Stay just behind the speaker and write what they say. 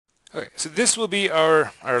Okay, so this will be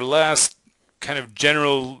our last kind of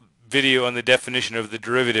general video on the definition of the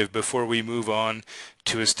derivative before we move on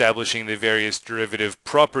to establishing the various derivative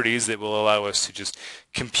properties that will allow us to just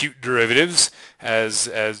compute derivatives as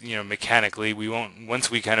you know, mechanically. We won't, once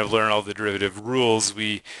we kind of learn all the derivative rules,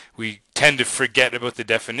 we tend to forget about the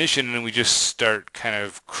definition and we just start kind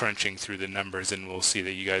of crunching through the numbers, and we'll see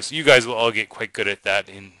that you guys will all get quite good at that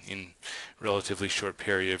in relatively short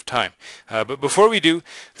period of time. But before we do,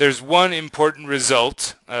 there's one important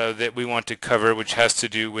result that we want to cover, which has to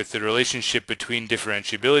do with the relationship between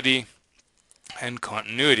differentiability and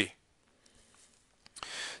continuity.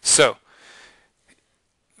 So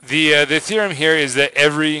the theorem here is that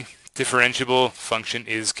every differentiable function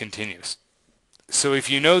is continuous. So if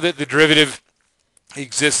you know that the derivative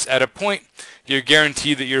exists at a point, you're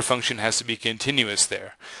guaranteed that your function has to be continuous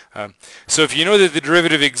there. So if you know that the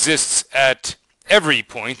derivative exists at every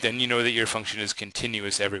point, then you know that your function is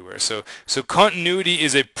continuous everywhere. So continuity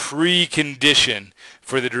is a precondition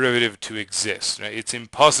for the derivative to exist. Right? It's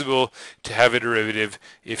impossible to have a derivative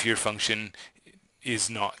if your function is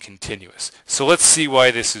not continuous. So let's see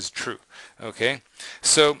why this is true. Okay,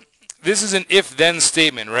 so this is an if-then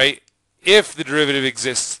statement, right? If the derivative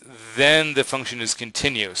exists, then the function is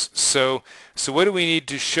continuous. So what do we need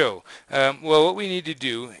to show? Well, what we need to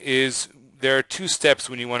do is, there are two steps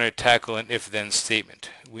when you want to tackle an if-then statement.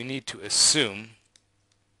 We need to assume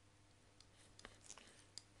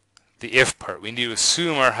the if part. We need to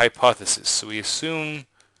assume our hypothesis. So we assume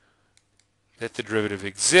that the derivative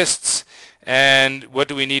exists, and what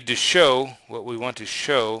do we need to show? What we want to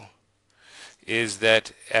show is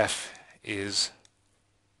that f is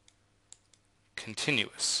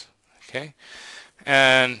continuous. Okay,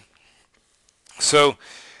 and so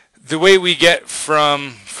the way we get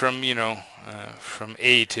from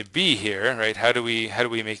A to B here, right? How do we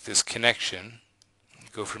make this connection?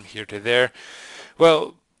 Go from here to there.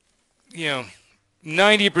 Well,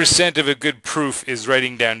 90% of a good proof is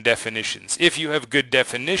writing down definitions. If you have good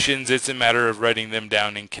definitions, it's a matter of writing them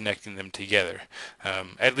down and connecting them together.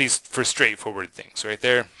 At least for straightforward things,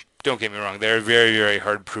 right? Don't get me wrong, there are very, very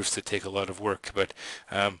hard proofs that take a lot of work, but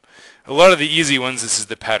a lot of the easy ones, this is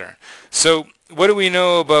the pattern. So what do we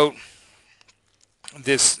know about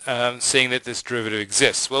this saying that this derivative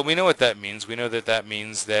exists? Well, we know what that means. We know that that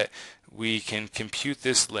means that we can compute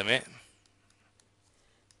this limit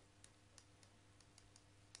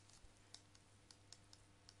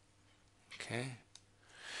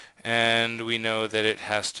and we know that it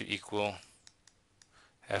has to equal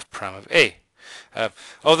f prime of a.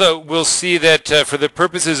 Although we'll see that for the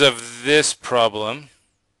purposes of this problem,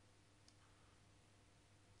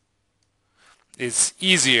 it's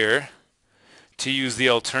easier to use the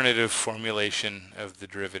alternative formulation of the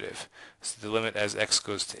derivative. So the limit as x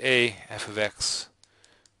goes to a, f of x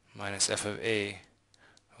minus f of a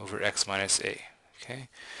over x minus a. Okay,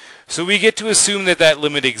 so we get to assume that that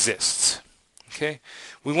limit exists. Okay,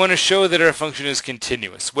 we want to show that our function is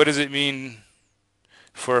continuous. What does it mean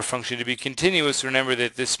for a function to be continuous? Remember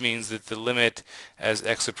that this means that the limit as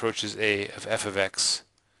x approaches a of f of x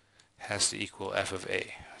has to equal f of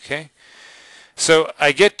a. Okay, so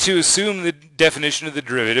I get to assume the definition of the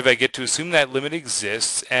derivative. I get to assume that limit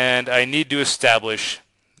exists, and I need to establish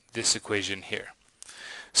this equation here.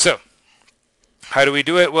 So how do we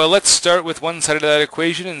do it? Well, let's start with one side of that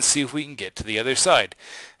equation and see if we can get to the other side.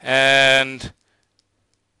 And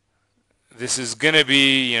this is going to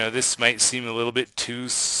be, this might seem a little bit too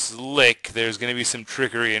slick. There's going to be some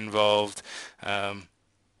trickery involved. And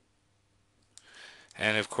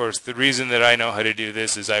of course, the reason that I know how to do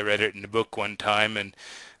this is I read it in a book one time, and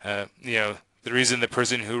the reason the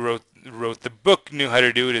person who wrote the book knew how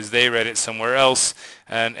to do it is they read it somewhere else,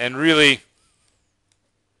 and really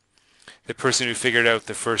the person who figured out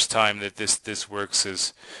the first time that this works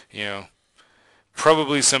is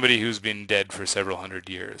probably somebody who's been dead for several hundred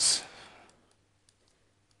years.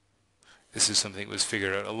 This is something that was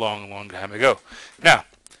figured out a long, long time ago. Now,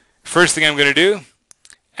 first thing I'm going to do,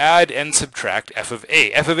 add and subtract f of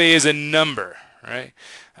a. F of a is a number, right?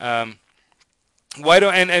 And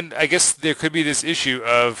I guess there could be this issue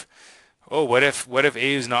of, oh, what if a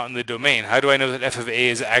is not in the domain? How do I know that f of a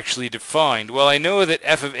is actually defined? Well, I know that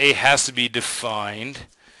f of a has to be defined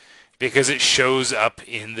because it shows up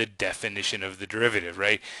in the definition of the derivative,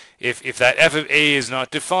 right? If that f of a is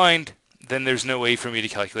not defined, then there's no way for me to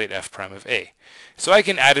calculate f prime of a. So I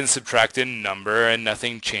can add and subtract a number and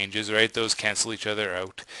nothing changes, right? Those cancel each other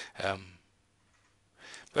out.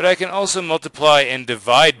 But I can also multiply and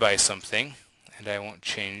divide by something, and I won't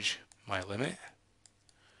change my limit.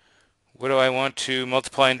 What do I want to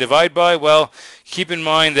multiply and divide by? Well, keep in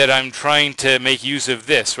mind that I'm trying to make use of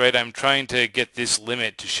this, right? I'm trying to get this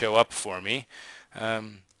limit to show up for me.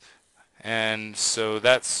 And so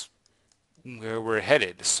that's where we're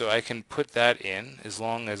headed. So I can put that in as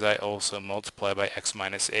long as I also multiply by x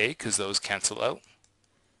minus a, because those cancel out.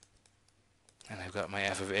 And I've got my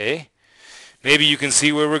f of a. Maybe you can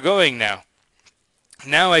see where we're going now.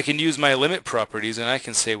 Now I can use my limit properties and I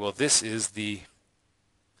can say, well, this is the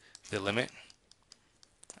limit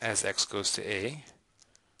as x goes to a,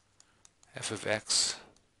 f of x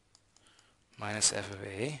minus f of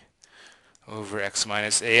a over x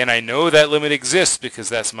minus a. And I know that limit exists because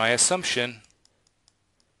that's my assumption.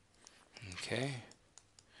 Okay.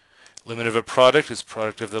 Limit of a product is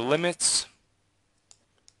product of the limits.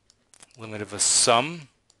 Limit of a sum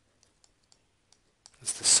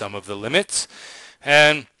is the sum of the limits.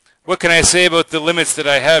 And what can I say about the limits that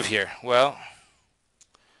I have here? Well,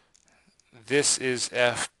 this is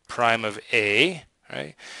f prime of a,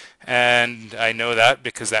 right? And I know that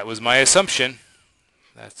because that was my assumption.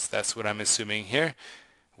 That's what I'm assuming here.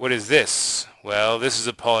 What is this? Well, this is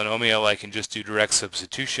a polynomial. I can just do direct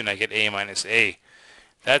substitution. I get a minus a.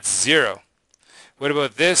 That's 0. What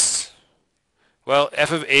about this? Well,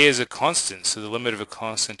 f of a is a constant, so the limit of a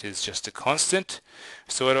constant is just a constant.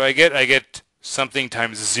 So what do I get? I get something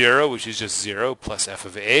times 0, which is just 0, plus f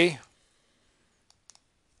of a.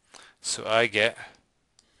 So I get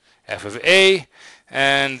f of a,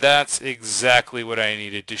 and that's exactly what I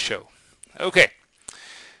needed to show. Okay,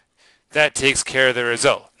 that takes care of the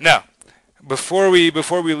result. Now, before we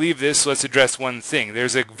leave this, let's address one thing.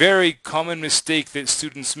 There's a very common mistake that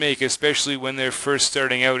students make, especially when they're first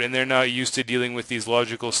starting out and they're not used to dealing with these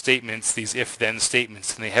logical statements, these if-then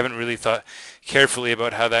statements, and they haven't really thought carefully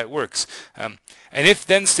about how that works. An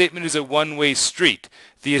if-then statement is a one-way street.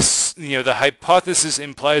 The hypothesis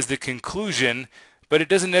implies the conclusion, but it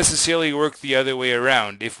doesn't necessarily work the other way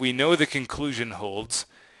around. If we know the conclusion holds,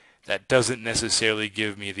 that doesn't necessarily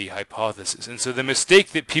give me the hypothesis. And so the mistake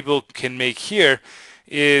that people can make here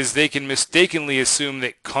is they can mistakenly assume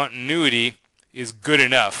that continuity is good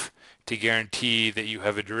enough to guarantee that you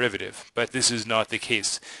have a derivative. But this is not the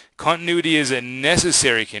case. Continuity is a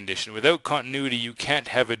necessary condition. Without continuity, you can't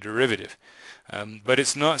have a derivative. But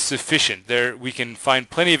it's not sufficient. We can find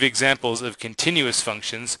plenty of examples of continuous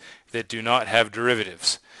functions that do not have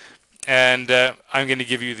derivatives. And I'm going to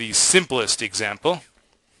give you the simplest example.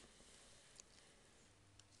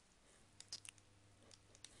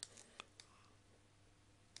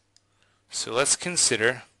 So let's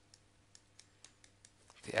consider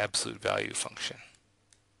the absolute value function.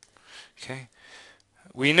 Okay,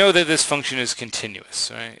 we know that this function is continuous,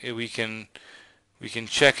 right? We can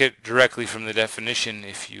check it directly from the definition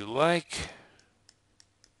if you like.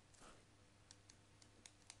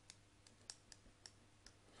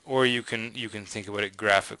 Or you can think about it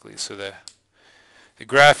graphically. So the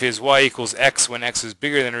graph is y equals x when x is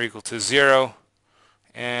bigger than or equal to 0,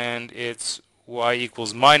 and it's y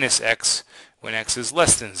equals minus x when x is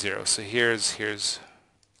less than 0. So here's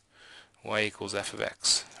y equals f of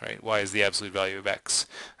x, right? Y is the absolute value of x.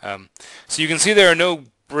 So you can see there are no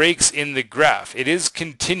breaks in the graph. It is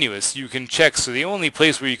continuous. You can check. So the only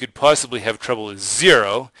place where you could possibly have trouble is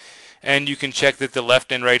 0. And you can check that the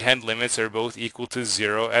left and right hand limits are both equal to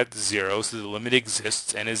 0 at 0. So the limit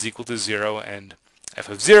exists and is equal to 0, and f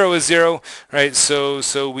of 0 is 0, right?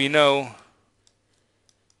 So we know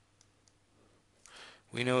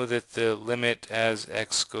that the limit as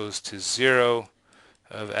x goes to 0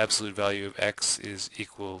 of absolute value of x is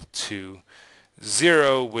equal to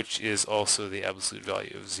 0, which is also the absolute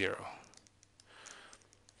value of 0.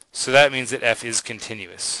 So that means that f is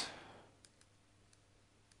continuous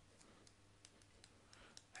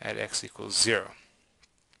at x equals 0.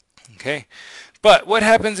 Okay, but what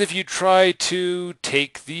happens if you try to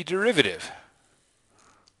take the derivative?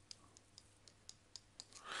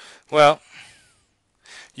 Well,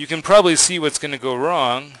 you can probably see what's going to go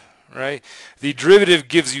wrong, right? The derivative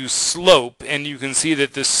gives you slope, and you can see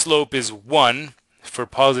that the slope is 1 for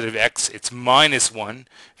positive x. It's minus 1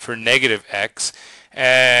 for negative x.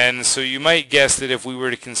 And so you might guess that if we were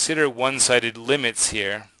to consider one-sided limits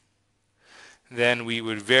here, then we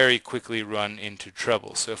would very quickly run into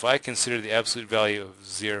trouble. So if I consider the absolute value of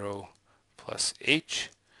 0 plus h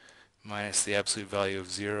minus the absolute value of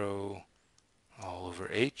 0 all over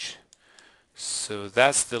h, so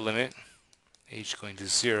that's the limit, h going to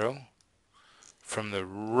 0, from the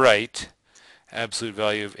right, absolute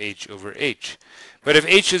value of h over h. But if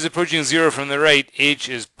h is approaching 0 from the right, h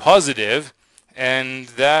is positive, and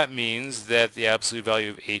that means that the absolute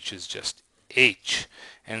value of h is just h.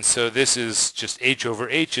 And so this is just h over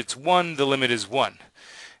h. It's 1. The limit is 1.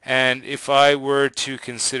 And if I were to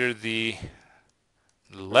consider the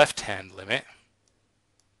left-hand limit,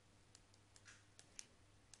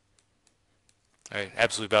 right,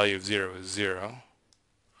 absolute value of 0 is 0.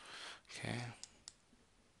 Okay.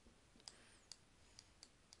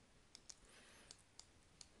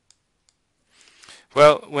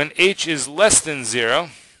 Well, when h is less than 0,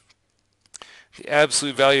 the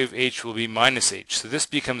absolute value of h will be minus h. So this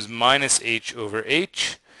becomes minus h over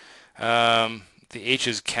h. The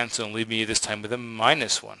h's cancel and leave me this time with a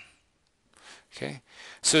minus 1. Okay,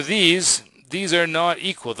 so these are not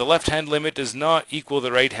equal. The left-hand limit does not equal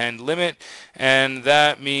the right-hand limit, and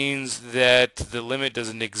that means that the limit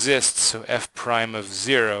doesn't exist. So f prime of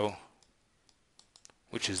 0,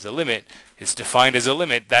 which is the limit, is defined as a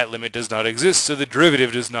limit. That limit does not exist, so the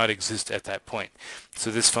derivative does not exist at that point. So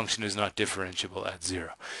this function is not differentiable at 0.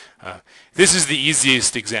 This is the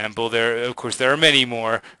easiest example. Of course, there are many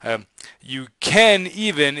more. You can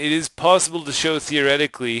even, it is possible to show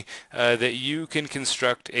theoretically that you can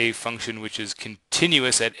construct a function which is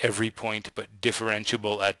continuous at every point but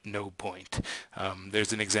differentiable at no point.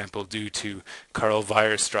 There's an example due to Karl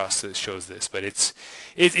Weierstrass that shows this, but it's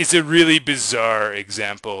a really bizarre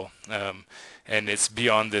example, and it's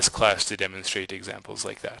beyond this class to demonstrate examples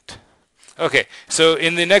like that. Okay, so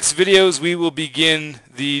in the next videos we will begin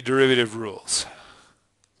the derivative rules.